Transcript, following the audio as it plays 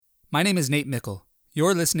My name is Nate Mickle.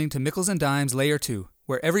 You're listening to Mickles and Dimes Layer 2,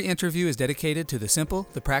 where every interview is dedicated to the simple,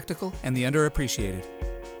 the practical, and the underappreciated.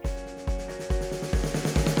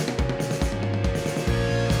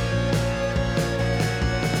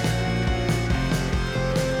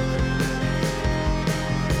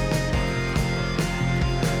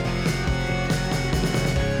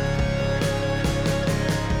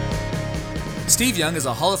 Steve Young is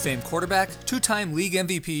a Hall of Fame quarterback, two-time league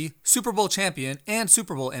MVP, Super Bowl champion, and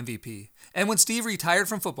Super Bowl MVP. And when Steve retired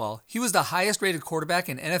from football, he was the highest-rated quarterback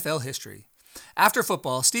in NFL history. After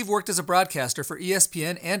football, Steve worked as a broadcaster for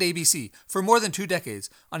ESPN and ABC for more than 2 decades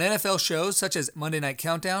on NFL shows such as Monday Night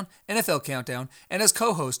Countdown, NFL Countdown, and as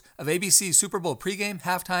co-host of ABC's Super Bowl pregame,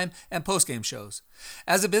 halftime, and postgame shows.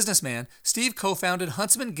 As a businessman, Steve co-founded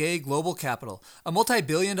Huntsman Gay Global Capital, a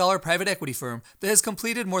multi-billion-dollar private equity firm that has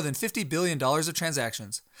completed more than $50 billion of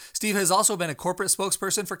transactions. Steve has also been a corporate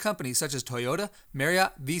spokesperson for companies such as Toyota,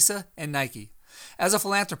 Marriott, Visa, and Nike. As a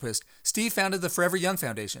philanthropist, Steve founded the Forever Young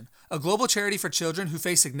Foundation, a global charity for children who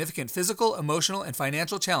face significant physical, emotional, and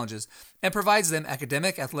financial challenges, and provides them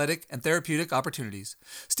academic, athletic, and therapeutic opportunities.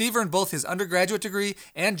 Steve earned both his undergraduate degree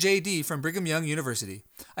and JD from Brigham Young University.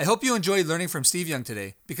 I hope you enjoyed learning from Steve Young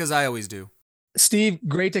today, because I always do. Steve,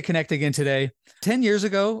 great to connect again today. 10 years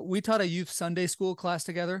ago, we taught a youth Sunday school class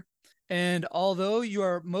together. And although you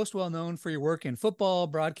are most well known for your work in football,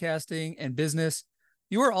 broadcasting, and business,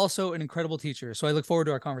 you are also an incredible teacher. So I look forward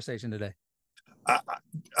to our conversation today.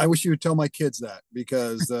 I wish you would tell my kids that,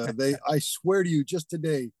 because I swear to you, just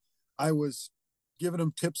today, I was giving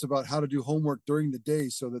them tips about how to do homework during the day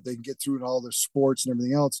so that they can get through all their sports and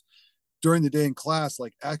everything else during the day in class.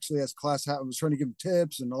 Like, actually, as class happened, I was trying to give them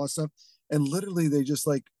tips and all that stuff. And literally they just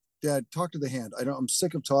like, Dad, talk to the hand. I'm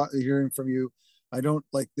sick of hearing from you.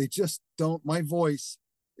 They just don't, my voice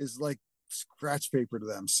is like scratch paper to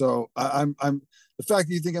them. So I'm the fact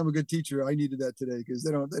that you think I'm a good teacher, I needed that today, because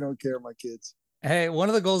they don't care, my kids. Hey, one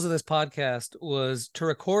of the goals of this podcast was to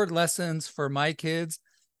record lessons for my kids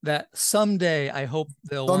that someday I hope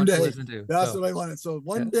they'll want to listen to. That's what I wanted. So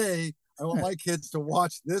one day I want my kids to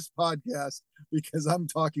watch this podcast because I'm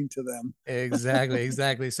talking to them.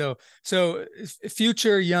 Exactly. So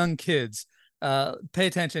future young kids, pay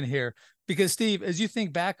attention here, because Steve, as you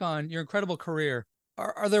think back on your incredible career,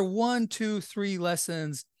 are there 1, 2, 3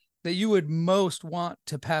 lessons that you would most want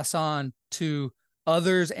to pass on to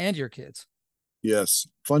others and your kids? Yes,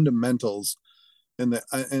 fundamentals. And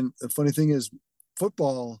the funny thing is,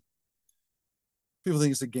 football, people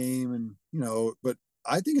think it's a game, and but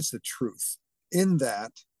I think it's the truth, in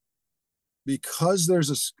that because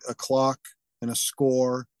there's a clock and a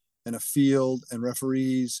score and a field and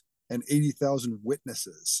referees and 80,000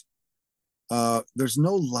 witnesses. There's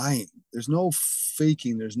no lying, there's no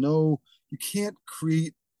faking, you can't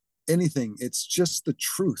create anything. It's just the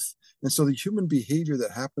truth. And so the human behavior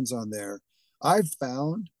that happens on there, I've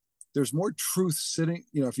found there's more truth sitting,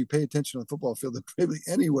 if you pay attention on the football field, than probably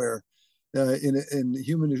anywhere in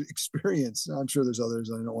human experience. I'm sure there's others,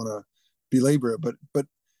 and I don't want to belabor it, but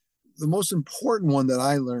the most important one that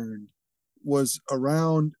I learned was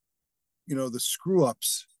around, the screw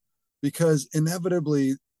ups, because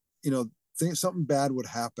inevitably, something bad would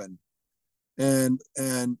happen, and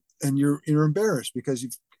you're embarrassed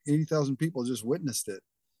because 80,000 people just witnessed it,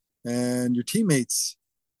 and your teammates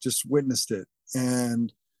just witnessed it,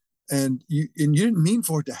 and you didn't mean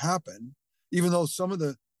for it to happen, even though some of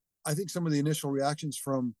the initial reactions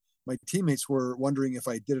from my teammates were wondering if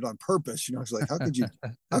I did it on purpose. It's like, how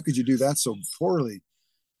could you do that so poorly?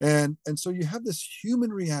 And so you have this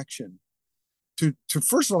human reaction to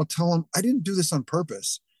first of all tell them, I didn't do this on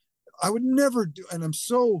purpose. I would never do, and I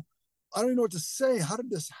don't even know what to say. How did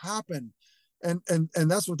this happen? And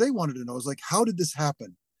that's what they wanted to know, is like, how did this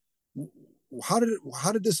happen? How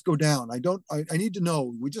did this go down? I need to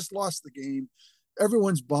know. We just lost the game.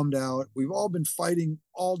 Everyone's bummed out. We've all been fighting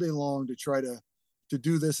all day long to try to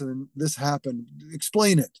do this, and then this happened.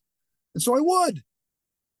 Explain it. And so I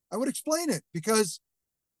would explain it, because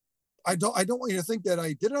I don't want you to think that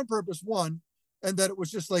I did it on purpose, one, and that it was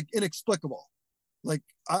just like inexplicable. Like,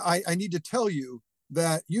 I need to tell you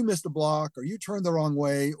that you missed a block, or you turned the wrong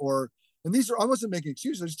way, I wasn't making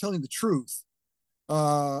excuses. I was just telling the truth.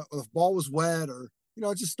 Or the ball was wet, or,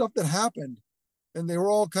 just stuff that happened, and they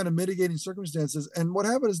were all kind of mitigating circumstances. And what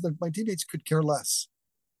happened is that my teammates could care less.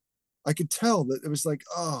 I could tell that it was like,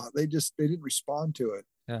 they didn't respond to it.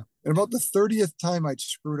 Yeah. And about the 30th time I'd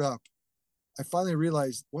screwed up, I finally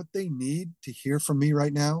realized what they need to hear from me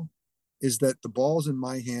right now is that the ball's in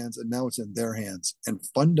my hands, and now it's in their hands. And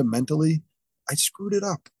fundamentally, I screwed it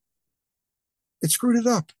up. It screwed it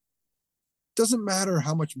up. Doesn't matter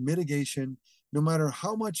how much mitigation, no matter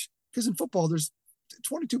how much Because in football, there's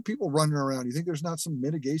 22 people running around. You think there's not some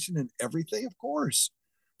mitigation in everything? Of course.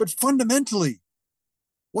 But fundamentally,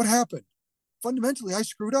 what happened? Fundamentally, I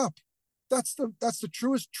screwed up. That's the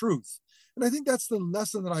truest truth. And I think that's the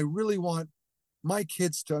lesson that I really want my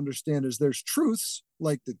kids to understand is there's truths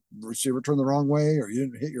like the receiver turned the wrong way or you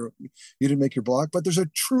didn't make your block, but there's a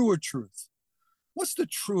truer truth. What's the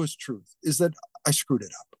truest truth? Is that I screwed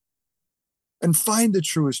it up. And find the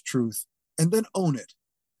truest truth and then own it.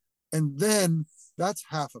 And then that's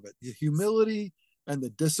half of it. The humility and the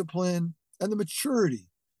discipline and the maturity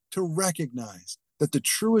to recognize that the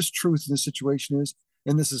truest truth in this situation is,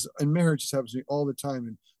 and this is in marriage, this happens to me all the time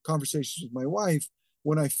in conversations with my wife,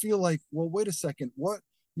 when I feel like, well, wait a second, what,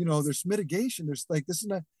 there's mitigation. There's like, this is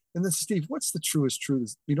not, and then Steve, what's the truest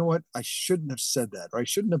truth? You know what? I shouldn't have said that, or I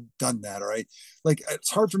shouldn't have done that. Or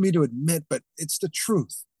it's hard for me to admit, but it's the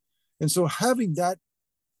truth. And so having that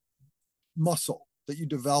muscle that you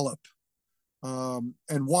develop and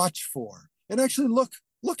watch for, and actually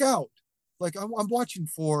look out. Like I'm watching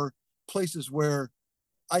for places where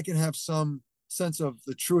I can have some sense of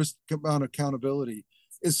the truest amount of accountability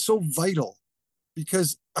is so vital,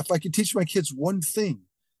 because if I could teach my kids one thing,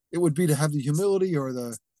 it would be to have the humility or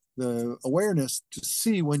the awareness to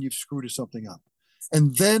see when you've screwed something up.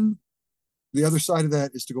 And then the other side of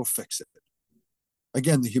that is to go fix it.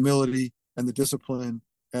 Again, the humility and the discipline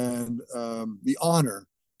and the honor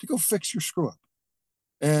to go fix your screw up.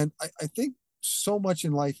 And I think so much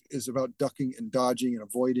in life is about ducking and dodging and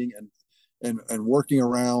avoiding and working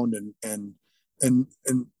around and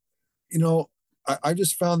I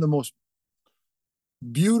just found the most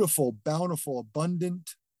beautiful, bountiful,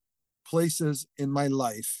 abundant places in my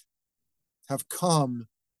life have come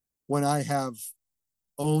when I have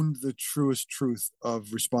owned the truest truth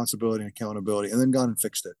of responsibility and accountability and then gone and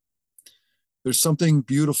fixed it. There's something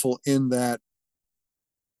beautiful in that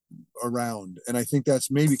around. And I think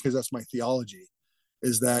that's maybe because that's my theology,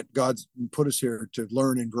 is that God's put us here to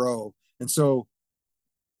learn and grow. And so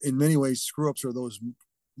in many ways, screw ups are those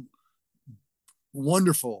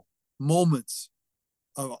wonderful moments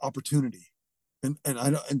of opportunity. And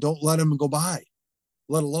don't let them go by,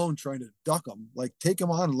 let alone trying to duck them. Like take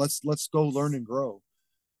them on and let's go learn and grow.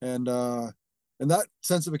 And that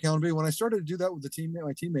sense of accountability, when I started to do that with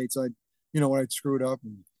my teammates, when I'd screw it up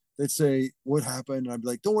and they'd say, what happened? And I'd be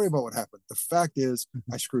like, don't worry about what happened. The fact is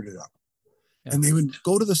I screwed it up. Yeah. And they would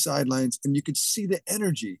go to the sidelines and you could see the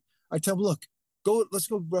energy. I tell them, look, let's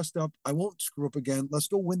go rest up. I won't screw up again. Let's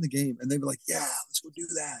go win the game. And they'd be like, yeah, let's go do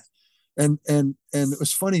that. And it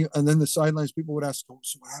was funny. And then the sidelines people would ask, oh,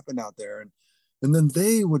 so what happened out there? And then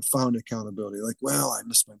they would find accountability. Like, well, I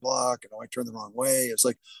missed my block and I turned the wrong way. It's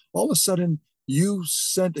like all of a sudden you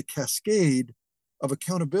sent a cascade of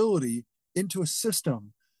accountability into a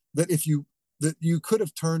system that you could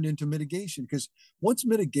have turned into mitigation. Because once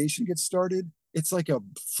mitigation gets started, it's like a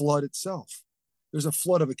flood itself. There's a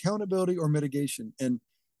flood of accountability or mitigation. And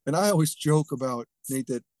I always joke about, Nate,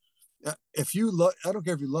 that if you I don't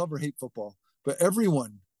care if you love or hate football, but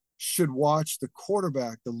everyone should watch the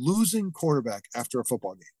losing quarterback after a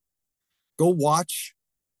football game. Go watch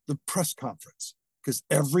the press conference, because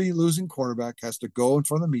every losing quarterback has to go in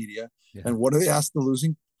front of the media. Yeah. And what do they ask the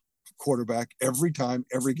losing quarterback every time,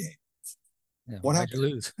 every game? Yeah, what happened? You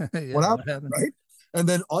lose? Yeah, what happened? Right? And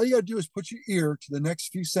then all you got to do is put your ear to the next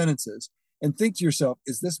few sentences and think to yourself,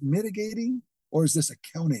 is this mitigating or is this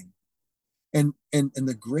accounting? And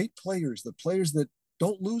the great players, the players that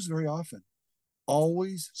don't lose very often,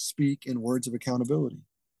 always speak in words of accountability.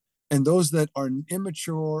 And those that are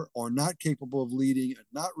immature or not capable of leading and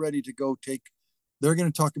not ready to go they're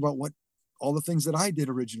going to talk about all the things that I did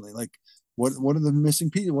originally. Like what are the missing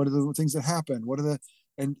pieces? What are the things that happened? What are the,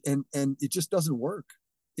 and it just doesn't work.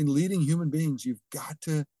 In leading human beings,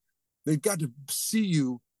 they've got to see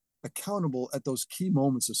you accountable at those key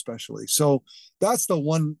moments, especially. So that's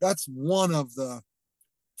one of the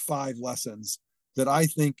 5 lessons that I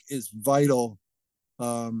think is vital.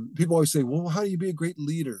 People always say, well, how do you be a great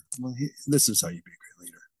leader? Well, this is how you be a great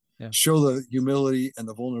leader. Yeah. Show the humility and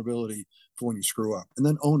the vulnerability for when you screw up, and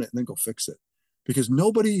then own it and then go fix it. Because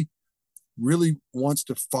nobody really wants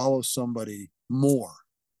to follow somebody more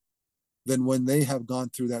than when they have gone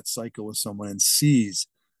through that cycle with someone and sees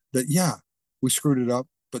that, yeah, we screwed it up,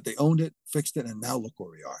 but they owned it, fixed it, and now look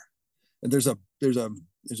where we are. And there's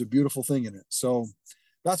a beautiful thing in it. So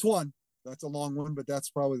that's a long one, but that's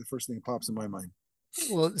probably the first thing that pops in my mind.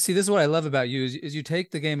 Well, see, this is what I love about you is you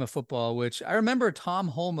take the game of football, which I remember Tom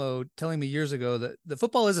Holmoe telling me years ago that the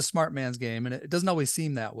football is a smart man's game, and it doesn't always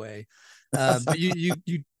seem that way. But you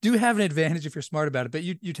do have an advantage if you're smart about it. But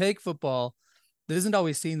you take football that isn't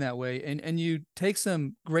always seen that way. And you take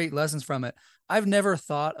some great lessons from it. I've never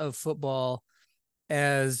thought of football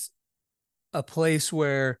as a place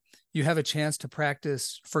where you have a chance to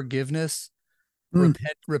practice forgiveness, Mm,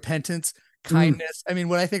 repentance, mm, kindness. I mean,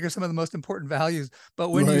 what I think are some of the most important values. But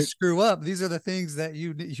when you right. screw up, these are the things that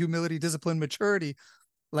you humility, discipline, maturity,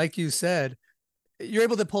 like you said, you're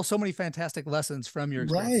able to pull so many fantastic lessons from your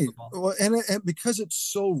experience in Right. football. Well, and because it's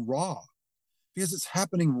so raw, because it's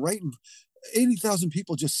happening right in 80,000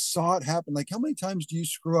 people just saw it happen. Like, how many times do you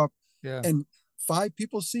screw up Yeah. and five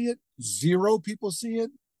people see it, zero people see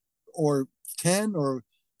it, or 10, or,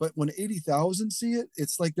 but when 80,000 see it,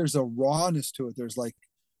 it's like there's a rawness to it. There's like,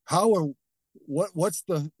 how are, what's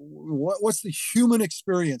the human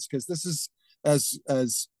experience? Because this is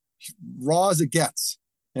as raw as it gets.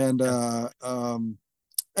 And, Yeah.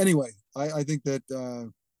 anyway, I think that,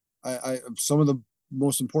 some of the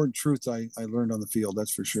most important truths I learned on the field.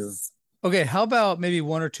 That's for sure. Okay, how about maybe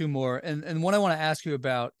one or two more? And one I want to ask you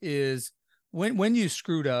about is when you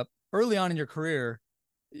screwed up early on in your career,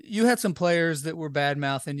 you had some players that were bad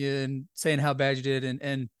mouthing you and saying how bad you did,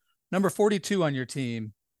 and number 42 on your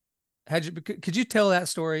team, had you could you tell that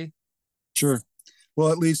story? Sure. Well,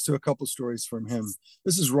 it leads to a couple stories from him.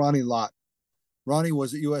 This is Ronnie Lott. Ronnie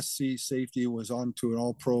was at USC safety, was on to an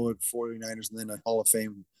all pro at 49ers and then a Hall of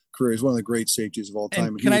Fame career. He's one of the great safeties of all time. And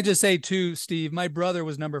And he can I was, just say too, Steve, my brother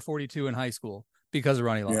was number 42 in high school because of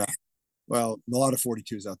Ronnie Lott. yeah, well, a lot of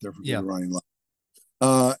 42s out there for Yeah. good Ronnie Lott.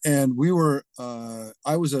 And we were,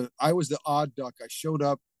 I was the odd duck. I showed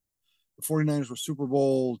up. The 49ers were Super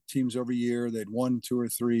Bowl teams every year. They'd won two or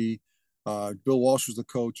three. Bill Walsh was the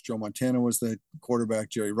coach. Joe Montana was the quarterback.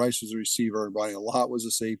 Jerry Rice was the receiver. Ronnie Lott was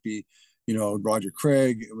the safety. You know, Roger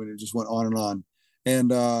Craig. I mean, it just went on and on.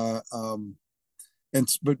 And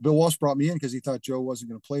but Bill Walsh brought me in because he thought Joe wasn't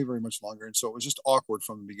going to play very much longer, and so it was just awkward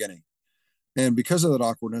from the beginning. And because of that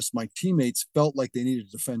awkwardness, my teammates felt like they needed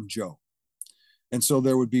to defend Joe, and so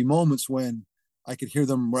there would be moments when I could hear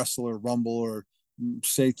them wrestle or rumble or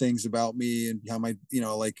say things about me and how my, you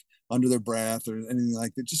know, like under their breath or anything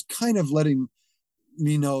like that, just kind of letting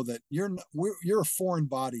me know that you're a foreign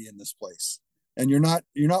body in this place, and you're not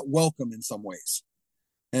welcome in some ways.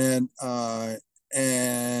 And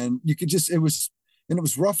you could just, it was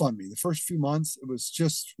rough on me. The first few months, it was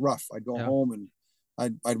just rough. I'd go Yeah. home and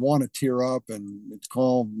I'd want to tear up and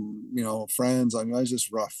call, you know, friends. I mean, I was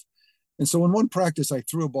just rough. And so in one practice, I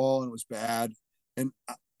threw a ball and it was bad. And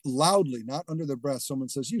loudly, not under their breath, someone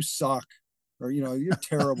says, "You suck," or, you know, "You're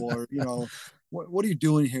terrible," or, you know, what are you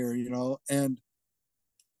doing here? You know, and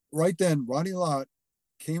right then, Ronnie Lott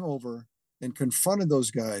came over and confronted those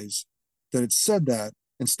guys that had said that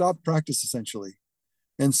and stopped practice essentially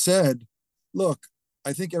and said, "Look,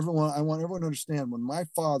 I want everyone to understand when my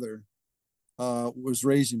father was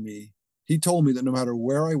raising me, he told me that no matter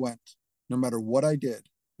where I went, no matter what I did,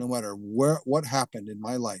 no matter what happened in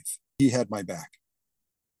my life, he had my back."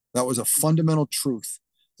 That was a fundamental truth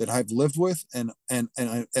that I've lived with, and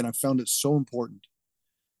I found it so important.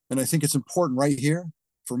 And I think it's important right here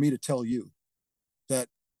for me to tell you that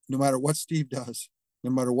no matter what Steve does,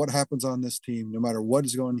 no matter what happens on this team, no matter what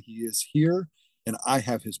is going, he is here, and I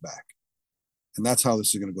have his back, and that's how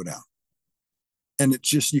this is going to go down. And it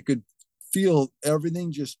just, you could feel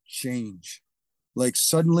everything just change. Like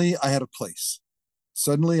suddenly I had a place.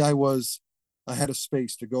 Suddenly I had a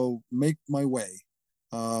space to go make my way.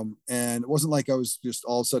 And it wasn't like I was just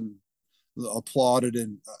all of a sudden applauded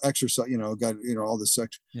and exercise, you know, got, you know, all this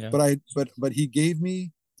section. Yeah. But he gave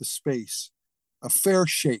me the space, a fair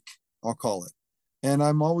shake, I'll call it. And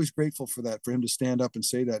I'm always grateful for that, for him to stand up and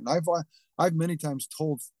say that. And I've many times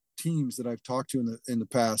told teams that I've talked to in the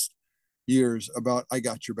past years about, I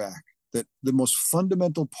got your back. That the most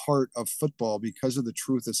fundamental part of football, because of the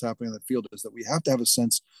truth that's happening on the field, is that we have to have a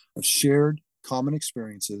sense of shared common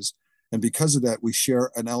experiences. And because of that, we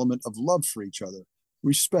share an element of love for each other,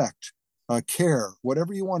 respect, care,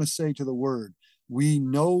 whatever you want to say to the word. We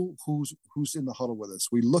know who's in the huddle with us.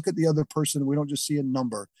 We look at the other person. We don't just see a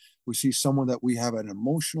number. We see someone that we have an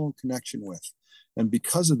emotional connection with. And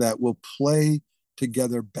because of that, we'll play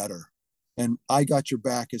together better. And I got your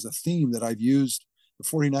back is a theme that I've used. The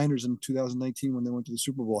 49ers in 2019, when they went to the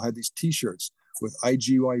Super Bowl, had these t-shirts with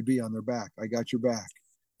IGYB on their back. I got your back.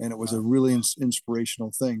 And it was a really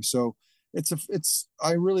inspirational thing. So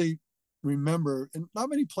I really remember, and not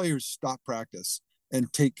many players stop practice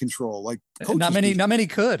and take control. Like Not coaches many, do. not many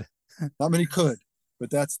could. Not many could, but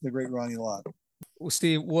that's the great Ronnie Lott. Well,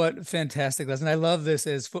 Steve, what fantastic lesson. I love this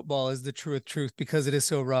as football is the truth because it is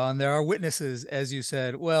so raw and there are witnesses, as you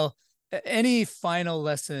said. Well, any final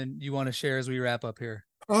lesson you want to share as we wrap up here?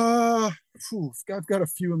 Uh, I've got a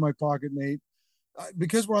few in my pocket, Nate.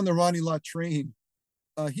 because we're on the Ronnie Lott train,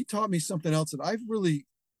 he taught me something else that I've really,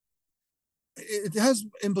 it has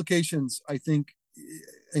implications, I think,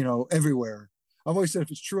 everywhere. I've always said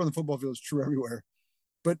if it's true on the football field, it's true everywhere.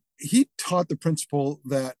 But he taught the principle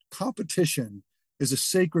that competition is a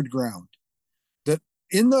sacred ground, that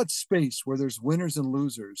in that space where there's winners and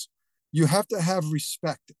losers, you have to have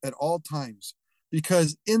respect at all times,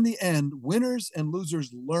 because in the end, winners and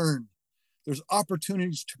losers learn. There's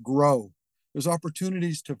opportunities to grow. There's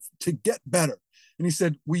opportunities to get better. And he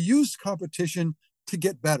said, we use competition to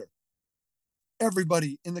get better.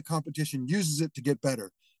 Everybody in the competition uses it to get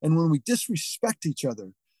better. And when we disrespect each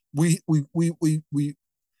other, we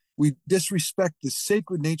disrespect the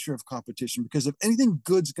sacred nature of competition, because if anything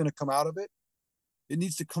good's going to come out of it, it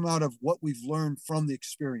needs to come out of what we've learned from the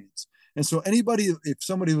experience. And so if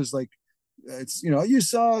somebody was like, it's, you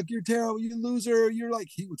suck, you're terrible, you loser, you're like,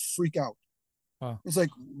 he would freak out. Wow. It's like,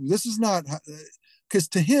 this is not, because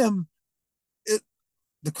to him,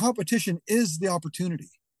 the competition is the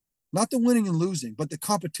opportunity, not the winning and losing, but the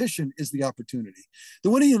competition is the opportunity. The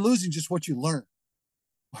winning and losing is just what you learn,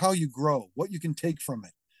 how you grow, what you can take from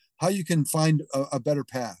it, how you can find a better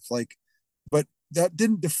path. But that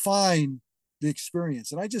didn't define the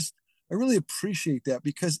experience. And I really appreciate that,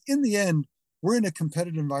 because in the end, we're in a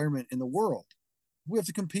competitive environment in the world. We have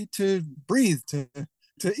to compete to breathe, to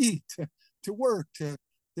eat, to work,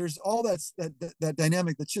 there's all that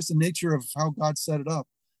dynamic. That's just the nature of how God set it up.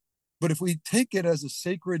 But if we take it as a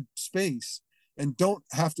sacred space and don't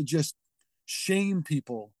have to just shame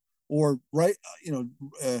people or have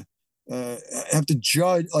to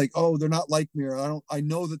judge, like, oh, they're not like me, or I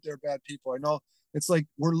know that they're bad people. I know. It's like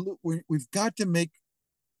we've got to make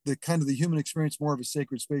the kind of the human experience more of a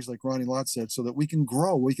sacred space, like Ronnie Lott said, so that we can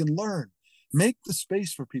grow, we can learn, make the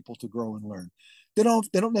space for people to grow and learn. They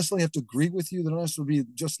don't necessarily have to agree with you. They don't necessarily be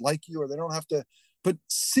just like you, or they don't have to, but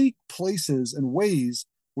seek places and ways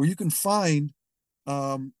where you can find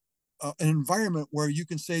an environment where you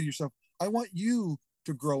can say to yourself, I want you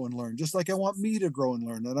to grow and learn, just like I want me to grow and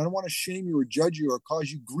learn. And I don't want to shame you or judge you or cause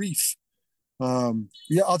you grief. I'll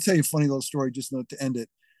tell you a funny little story just to end it.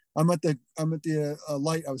 I'm at the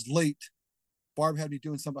light. I was late. Barb had me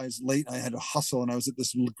doing something. I was late. I had to hustle, and I was at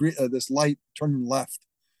this light turning left,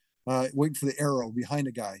 waiting for the arrow behind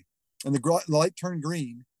a guy, and the light turned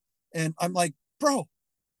green, and I'm like, bro,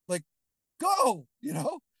 like, go,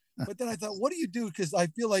 But then I thought, what do you do? Because I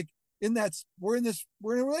feel like we're in a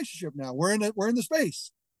relationship now. We're in the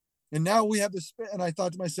space, and now we have this. And I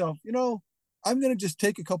thought to myself, I'm gonna just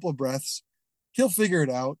take a couple of breaths. He'll figure it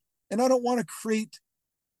out, and I don't want to create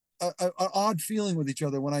an odd feeling with each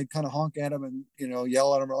other when I kind of honk at him and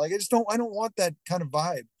yell at him, or like, I don't want that kind of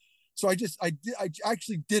vibe. So I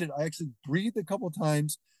actually did it. I actually breathed a couple of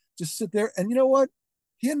times, just sit there, and you know what?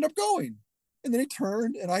 He ended up going, and then he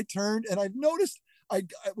turned, and I turned, and I've noticed.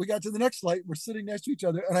 We got to the next light. We're sitting next to each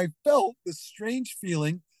other, and I felt this strange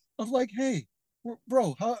feeling of like, hey,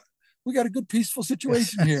 bro, we got a good peaceful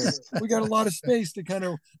situation here. We got a lot of space to kind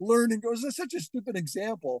of learn and go. It's such a stupid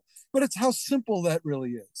example, but it's how simple that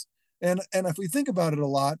really is. And if we think about it a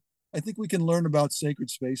lot, I think we can learn about sacred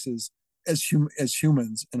spaces as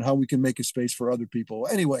humans, and how we can make a space for other people.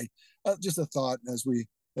 Anyway, just a thought as we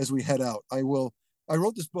head out. I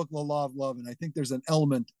wrote this book, The Law of Love, and I think there's an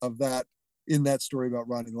element of that in that story about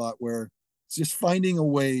Ronnie Lott, where it's just finding a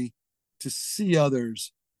way to see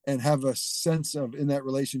others and have a sense of, in that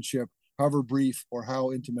relationship, however brief or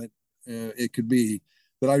how intimate it could be,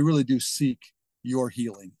 that I really do seek your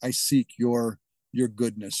healing. I seek your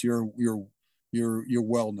goodness, your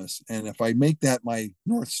wellness. And if I make that my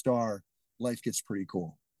North Star, life gets pretty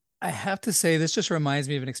cool. I have to say, this just reminds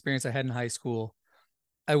me of an experience I had in high school.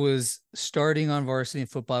 I was starting on varsity in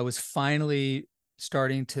football. I was finally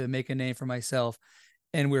starting to make a name for myself,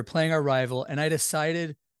 and we were playing our rival, and I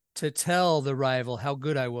decided to tell the rival how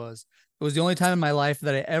good I was. It was the only time in my life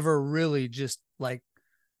that I ever really just like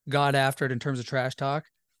got after it in terms of trash talk.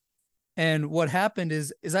 And what happened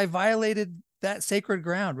is I violated that sacred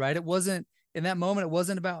ground, right? It wasn't, in that moment, it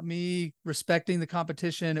wasn't about me respecting the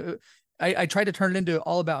competition. I tried to turn it into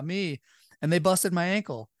all about me, and they busted my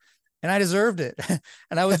ankle, and I deserved it.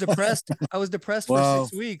 And I was depressed. I was depressed Wow. for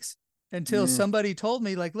 6 weeks until somebody told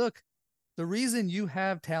me, like, look, the reason you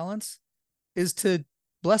have talents is to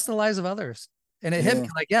bless the lives of others. And it hit me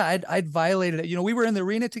like, yeah, I'd violated it. We were in the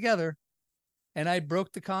arena together, and I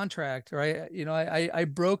broke the contract, right? I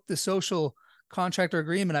broke the social contract or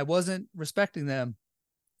agreement. I wasn't respecting them.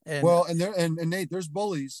 And Nate, there's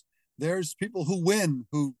bullies. There's people who win,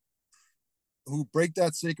 who break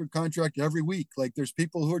that sacred contract every week. Like, there's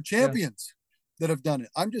people who are champions that have done it.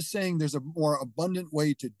 I'm just saying there's a more abundant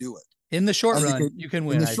way to do it. In the short run, you can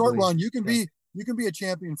win. In the I short believe. run, you can be a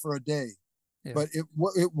champion for a day, Yeah. but it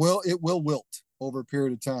will wilt over a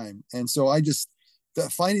period of time. And so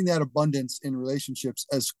finding that abundance in relationships,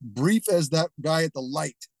 as brief as that guy at the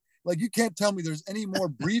light, like you can't tell me there's any more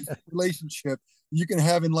brief relationship you can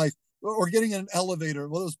have in life, or getting in an elevator,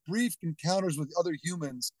 well, those brief encounters with other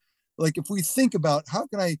humans. Like if we think about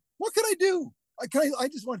what can I do? I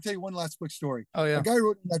just want to tell you one last quick story. Oh yeah. A guy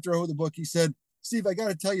wrote after I wrote the book, he said, Steve, I got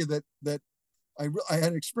to tell you that I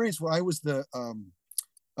had an experience where I was the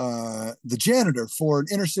janitor for an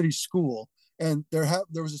inner city school, and there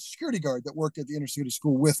was a security guard that worked at the inner city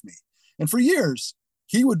school with me, and for years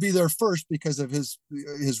he would be there first because of his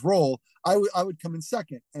role. I would come in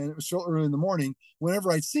second, and it was so early in the morning.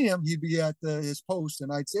 Whenever I'd see him, he'd be at his post,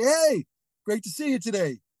 and I'd say, "Hey, great to see you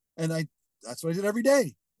today," and that's what I did every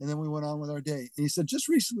day. And then we went on with our day. And he said, just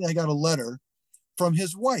recently I got a letter from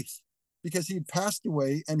his wife, because he had passed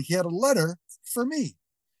away, and he had a letter for me.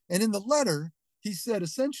 And in the letter, he said,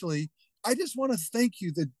 essentially, I just want to thank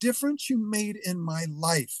you, the difference you made in my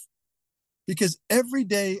life. Because every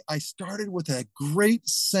day I started with a great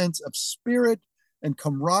sense of spirit and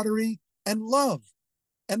camaraderie and love.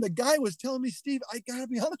 And the guy was telling me, Steve, I got to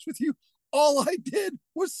be honest with you, all I did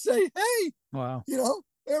was say, hey, wow,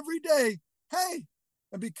 every day, hey.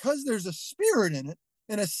 And because there's a spirit in it,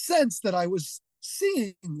 and a sense that I was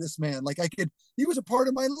seeing this man, he was a part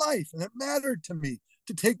of my life, and it mattered to me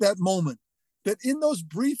to take that moment, that in those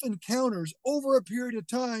brief encounters over a period of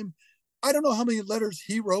time, I don't know how many letters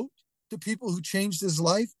he wrote to people who changed his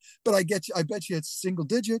life, but I bet you it's single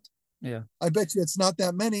digit. Yeah. I bet you it's not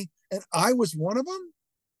that many. And I was one of them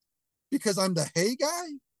because I'm the hey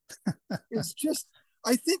guy. It's just,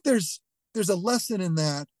 I think there's a lesson in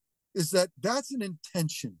that, is that's an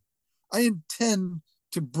intention. I intend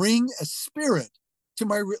to bring a spirit to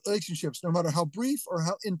my relationships, no matter how brief or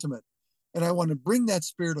how intimate. And I want to bring that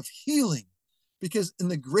spirit of healing, because in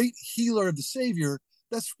the great healer of the Savior,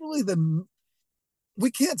 that's really we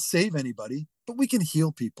can't save anybody, but we can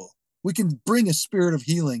heal people. We can bring a spirit of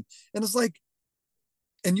healing. And it's like,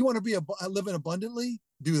 and you want to live in abundantly,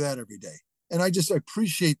 do that every day. And I just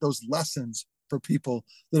appreciate those lessons for people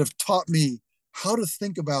that have taught me how to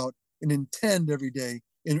think about and intend every day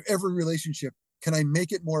in every relationship. Can I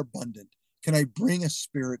make it more abundant? Can I bring a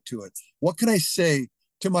spirit to it? What can I say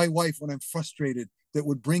to my wife when I'm frustrated that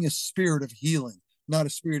would bring a spirit of healing, not a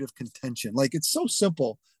spirit of contention? Like, it's so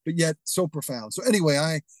simple, but yet so profound. So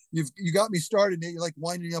anyway, you got me started. You're like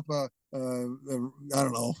winding up I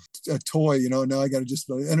don't know, a toy, now I got to just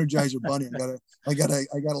Energizer Bunny. I got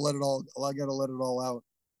to let it all out.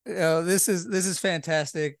 This is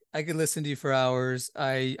fantastic. I could listen to you for hours.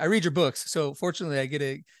 I read your books, so fortunately I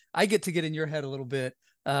get to get in your head a little bit.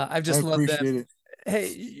 I've just loved them. It.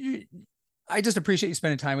 Hey, I just appreciate you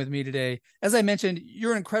spending time with me today. As I mentioned,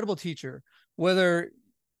 you're an incredible teacher. Whether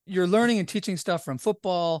you're learning and teaching stuff from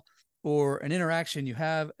football or an interaction you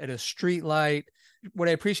have at a street light, what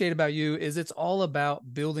I appreciate about you is it's all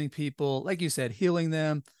about building people, like you said, healing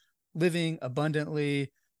them, living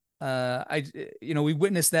abundantly. We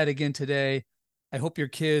witnessed that again today. I hope your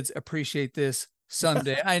kids appreciate this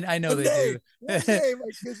someday. I know they do. One day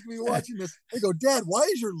my kids will be watching this. They go, Dad, why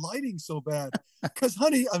is your lighting so bad? Because,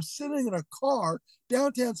 honey, I'm sitting in a car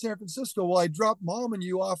downtown San Francisco while I drop Mom and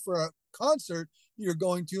you off for a concert you're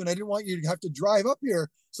going to, and I didn't want you to have to drive up here.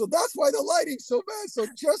 So that's why the lighting's so bad. So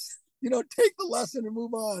just, take the lesson and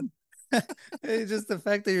move on. It's just the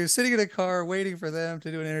fact that you're sitting in a car waiting for them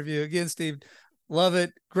to do an interview. Again, Steve, love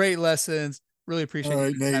it. Great lessons. Really appreciate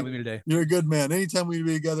your time with me today. You're a good man. Anytime we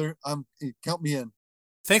be together, count me in.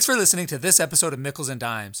 Thanks for listening to this episode of Mickles and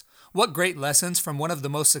Dimes. What great lessons from one of the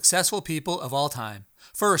most successful people of all time.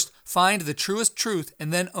 First, find the truest truth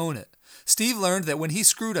and then own it. Steve learned that when he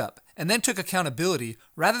screwed up and then took accountability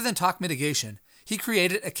rather than talk mitigation, he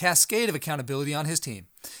created a cascade of accountability on his team.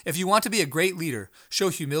 If you want to be a great leader, show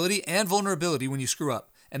humility and vulnerability when you screw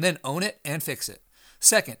up, and then own it and fix it.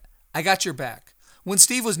 Second, I got your back. When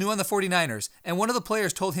Steve was new on the 49ers and one of the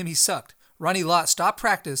players told him he sucked, Ronnie Lott stopped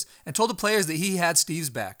practice and told the players that he had Steve's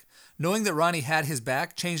back. Knowing that Ronnie had his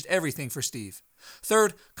back changed everything for Steve.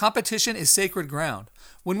 Third, competition is sacred ground.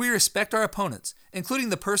 When we respect our opponents, including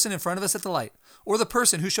the person in front of us at the light, or the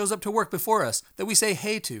person who shows up to work before us that we say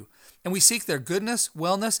hey to, and we seek their goodness,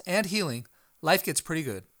 wellness, and healing, life gets pretty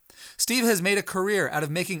good. Steve has made a career out of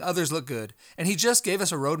making others look good, and he just gave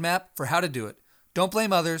us a roadmap for how to do it. Don't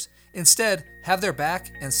blame others. Instead, have their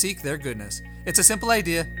back and seek their goodness. It's a simple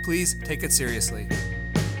idea. Please take it seriously.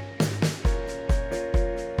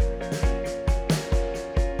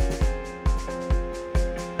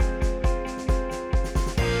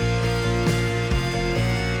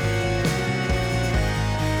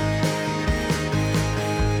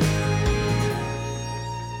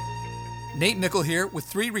 Nate Mickle here with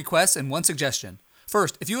 3 requests and 1 suggestion.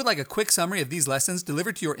 First, if you would like a quick summary of these lessons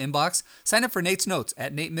delivered to your inbox, sign up for Nate's Notes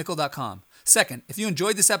at natemickle.com. Second, if you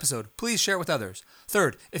enjoyed this episode, please share it with others.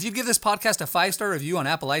 Third, if you'd give this podcast a 5-star review on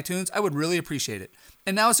Apple iTunes, I would really appreciate it.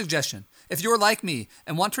 And now a suggestion. If you're like me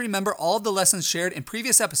and want to remember all of the lessons shared in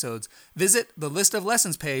previous episodes, visit the List of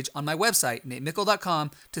Lessons page on my website, natemickle.com,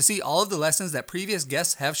 to see all of the lessons that previous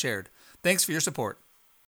guests have shared. Thanks for your support.